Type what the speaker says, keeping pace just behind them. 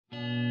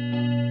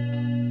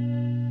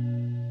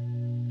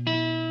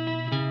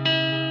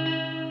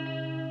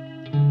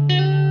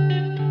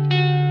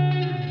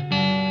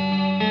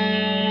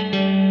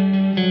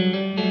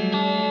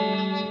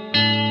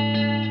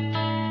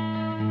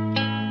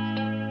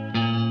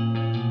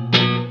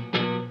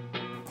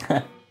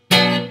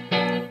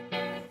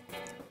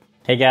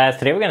Hey guys,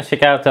 today we're going to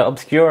check out the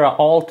Obscura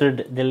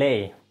Altered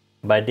Delay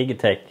by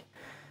Digitech.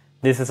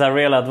 This is a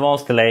real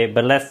advanced delay,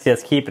 but let's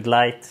just keep it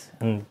light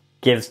and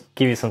give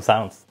you some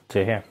sounds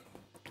to hear.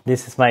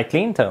 This is my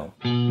clean tone.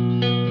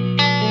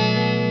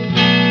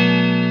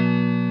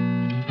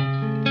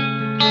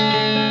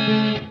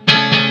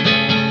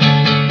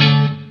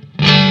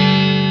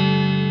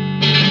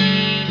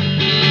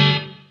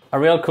 A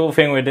real cool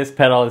thing with this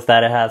pedal is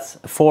that it has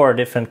 4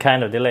 different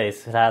kind of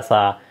delays. It has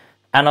a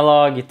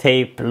analog,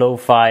 tape,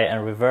 lo-fi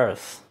and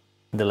reverse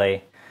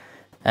delay.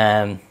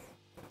 And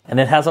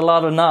it has a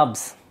lot of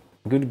knobs.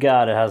 Good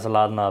God, it has a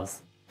lot of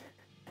knobs.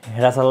 It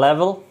has a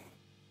level,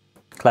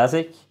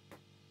 classic.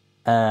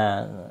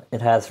 And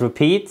it has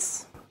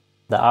repeats,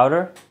 the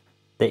outer.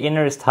 The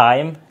inner is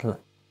time.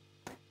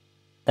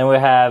 Then we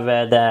have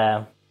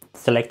the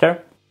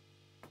selector,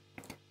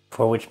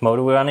 for which mode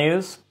we want to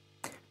use.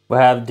 We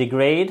have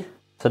degrade,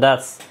 so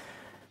that's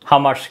how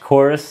much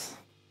chorus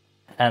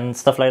and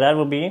stuff like that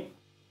will be.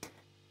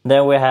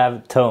 Then we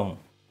have tone.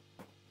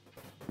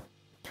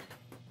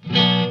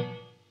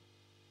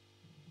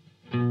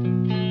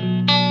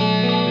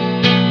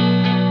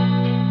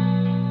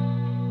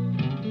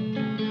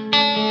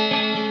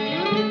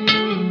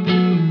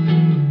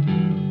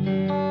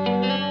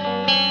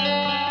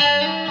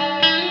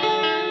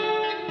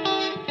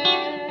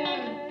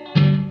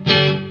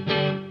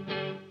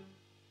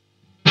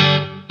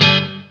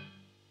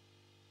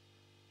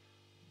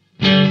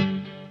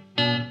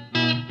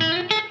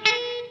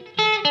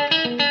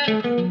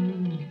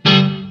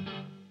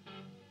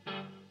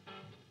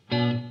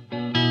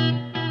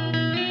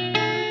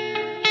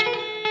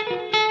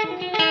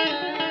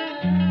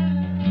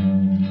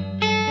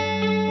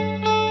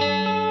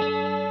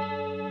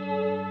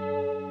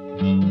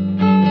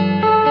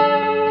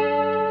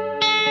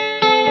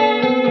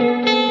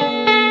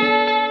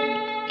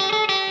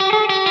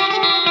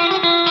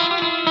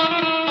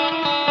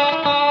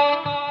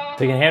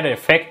 So you can hear the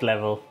effect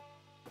level,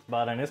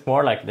 but it's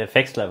more like the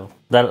effects level.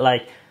 That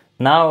like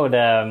now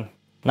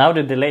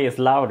the delay is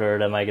louder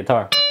than my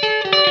guitar.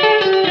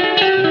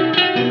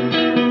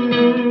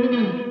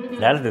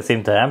 It actually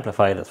seems to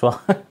amplify it as well.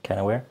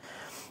 Kind of weird.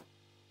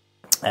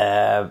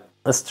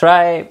 Let's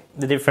try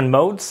the different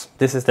modes.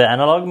 This is the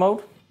analog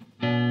mode.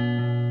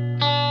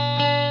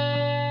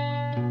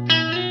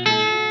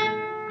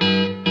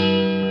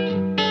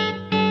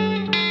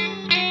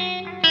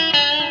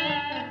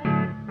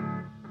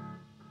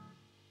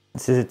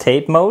 This is a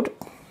tape mode.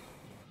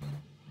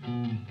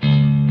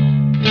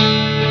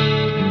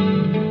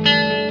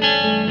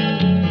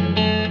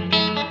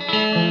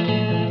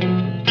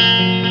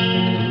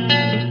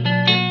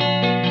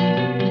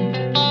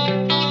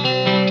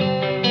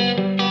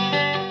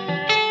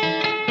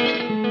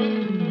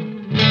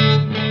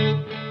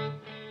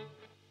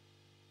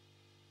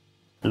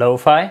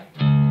 Lo-fi.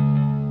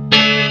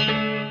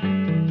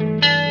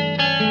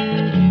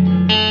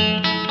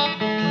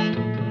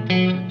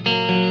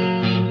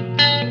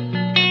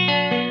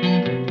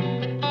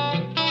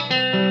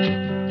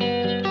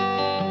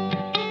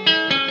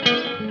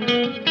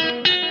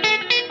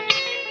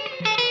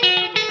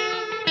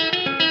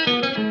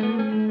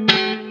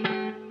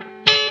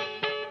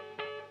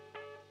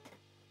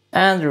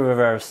 And the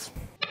reverse.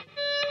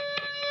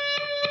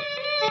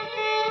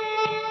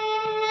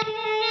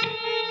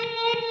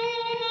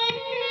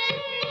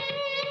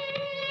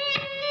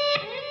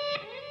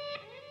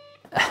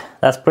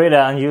 That's pretty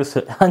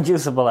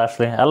unusable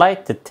actually. I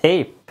like the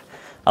tape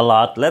a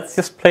lot. Let's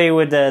just play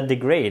with the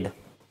degrade.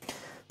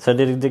 So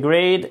the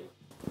degrade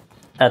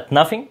at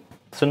nothing,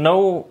 so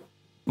no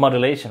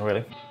modulation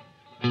really.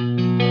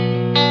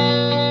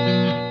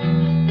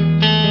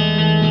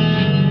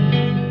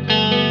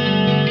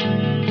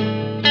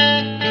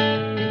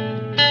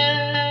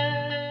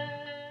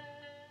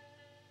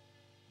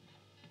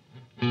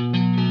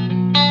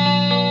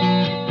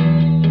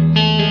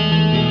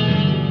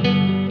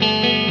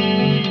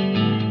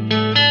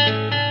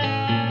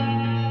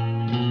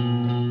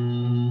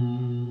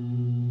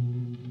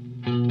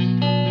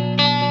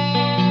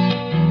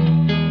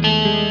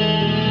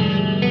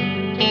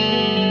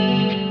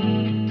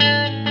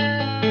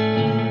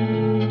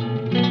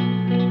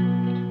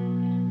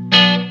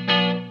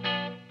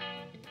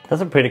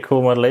 That's a pretty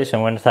cool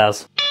modulation when it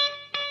has.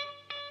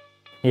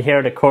 You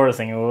hear the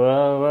chorusing,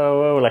 whoa,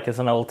 whoa, whoa, like it's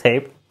an old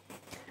tape.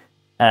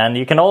 And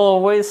you can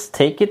always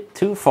take it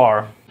too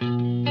far.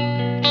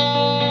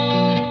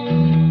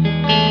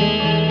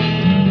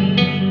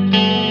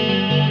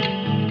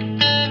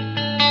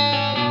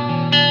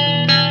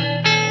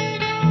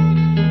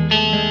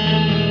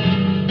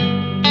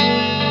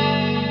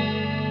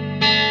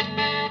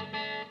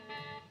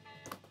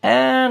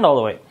 And all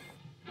the way.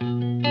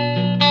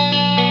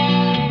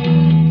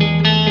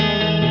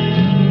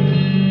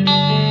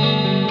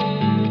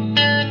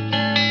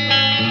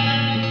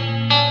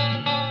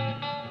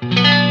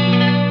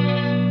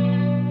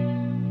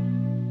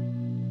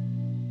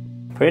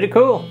 Pretty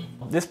cool.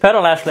 This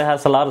pedal actually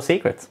has a lot of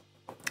secrets.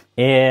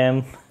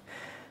 I'm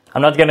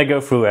not gonna go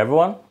through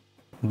everyone,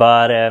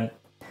 but a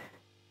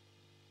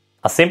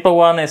simple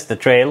one is the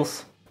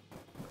trails.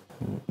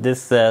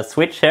 this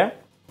switch here.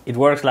 It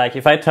works like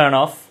if I turn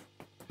off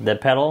the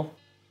pedal,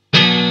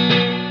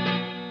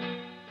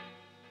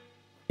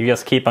 you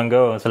just keep on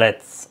going. So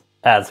let's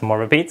add some more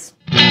repeats.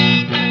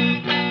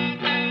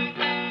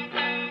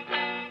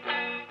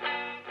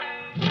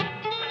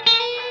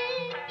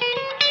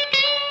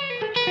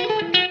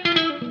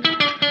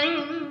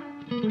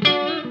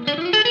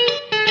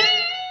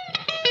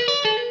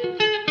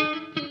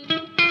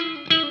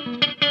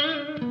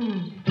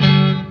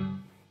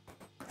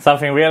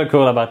 Something really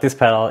cool about this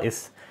pedal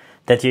is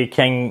that you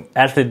can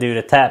actually do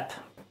the tap.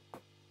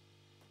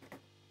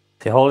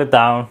 If you hold it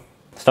down,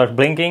 start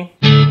blinking.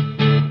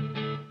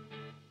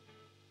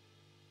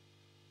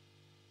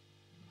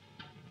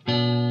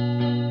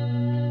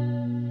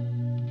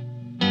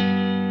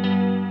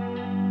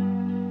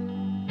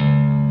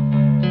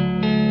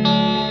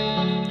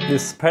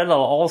 This pedal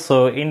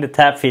also in the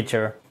tap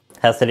feature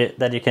has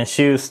that you can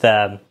choose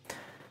the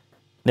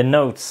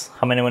notes,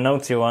 how many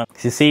notes you want.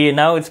 You see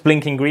now it's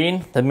blinking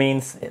green, that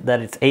means that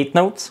it's 8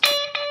 notes.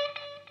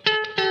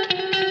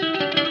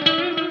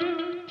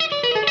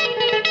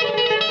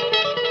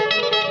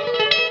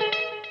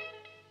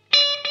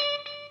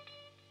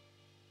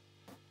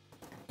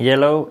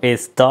 Yellow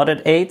is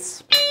dotted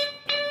 8s.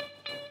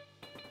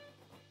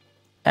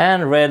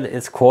 And red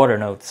is quarter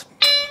notes.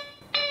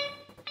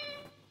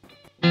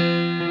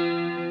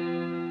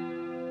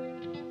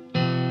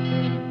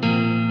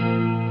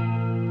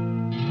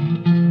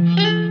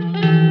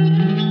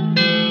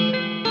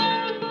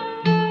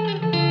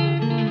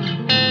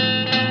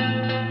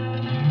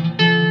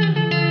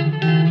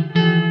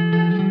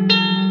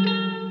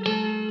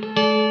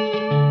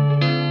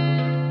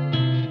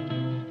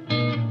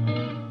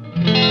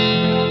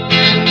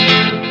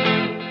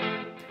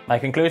 My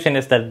conclusion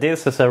is that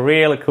this is a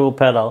really cool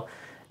pedal.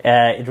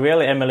 It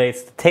really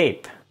emulates the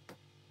tape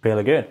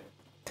really good.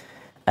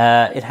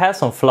 It has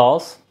some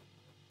flaws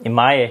in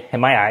my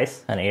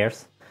eyes and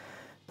ears.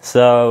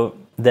 So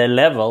the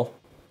level,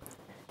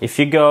 if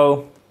you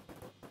go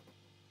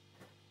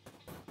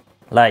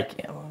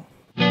like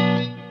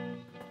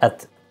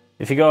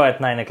if you go at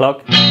 9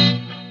 o'clock,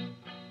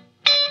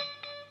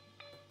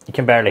 you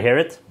can barely hear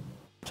it.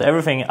 So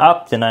everything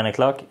up to 9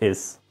 o'clock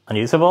is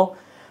unusable.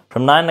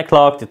 From 9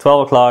 o'clock to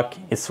 12 o'clock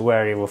is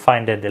where you will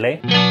find the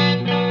delay.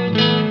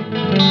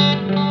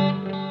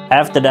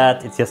 After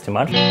that, it's just too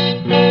much.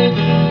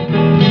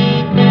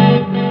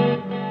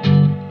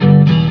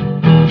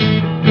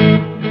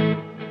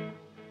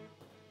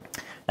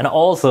 And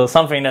also,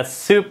 something that's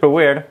super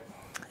weird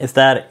is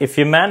that if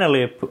you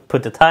manually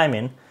put the time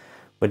in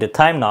with the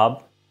time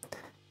knob,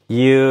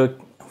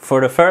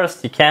 for the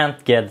first you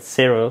can't get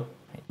 0,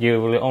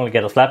 you will only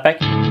get a slapback.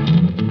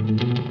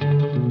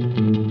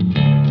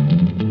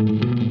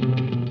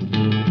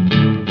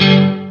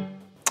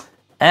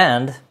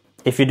 And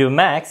if you do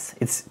max,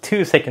 it's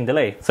 2-second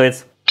delay, so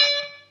it's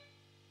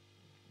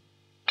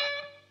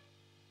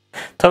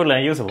totally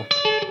unusable.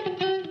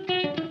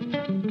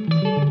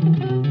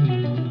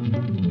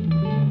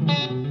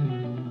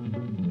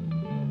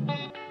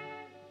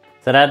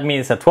 So that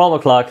means at 12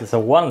 o'clock is a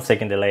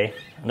 1-second delay,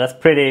 and that's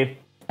pretty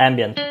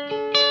ambient.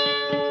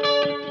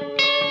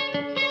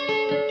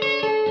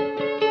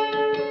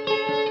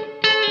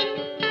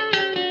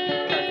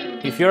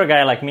 If you're a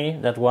guy like me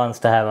that wants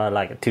to have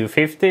like a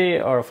 250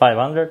 or a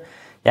 500,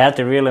 you have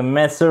to really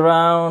mess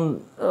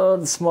around. Oh,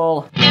 the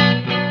small.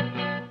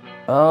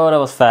 Oh, that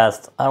was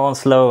fast. I want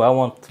slow. I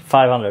want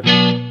 500.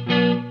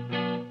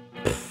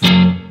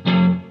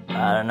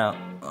 I don't know.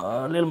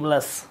 A little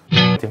less.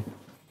 So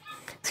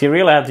you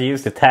really have to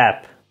use the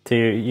tap to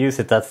use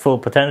it at full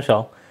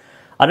potential.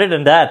 Other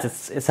than that,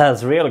 it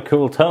has really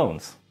cool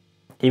tones.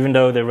 Even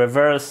though the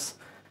reverse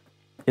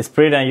is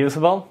pretty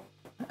unusable.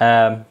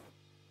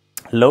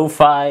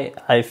 Lo-fi,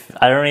 I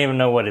don't even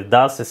know what it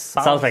does. It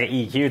sounds like an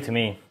EQ to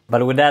me.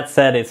 But with that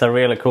said, it's a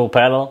really cool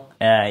pedal.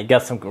 It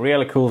got some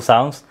really cool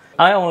sounds.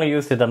 I only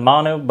used it on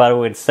mono, but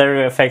with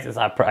stereo effects,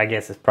 I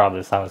guess it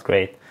probably sounds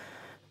great.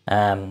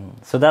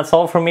 So that's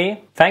all from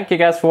me. Thank you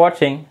guys for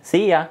watching.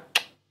 See ya!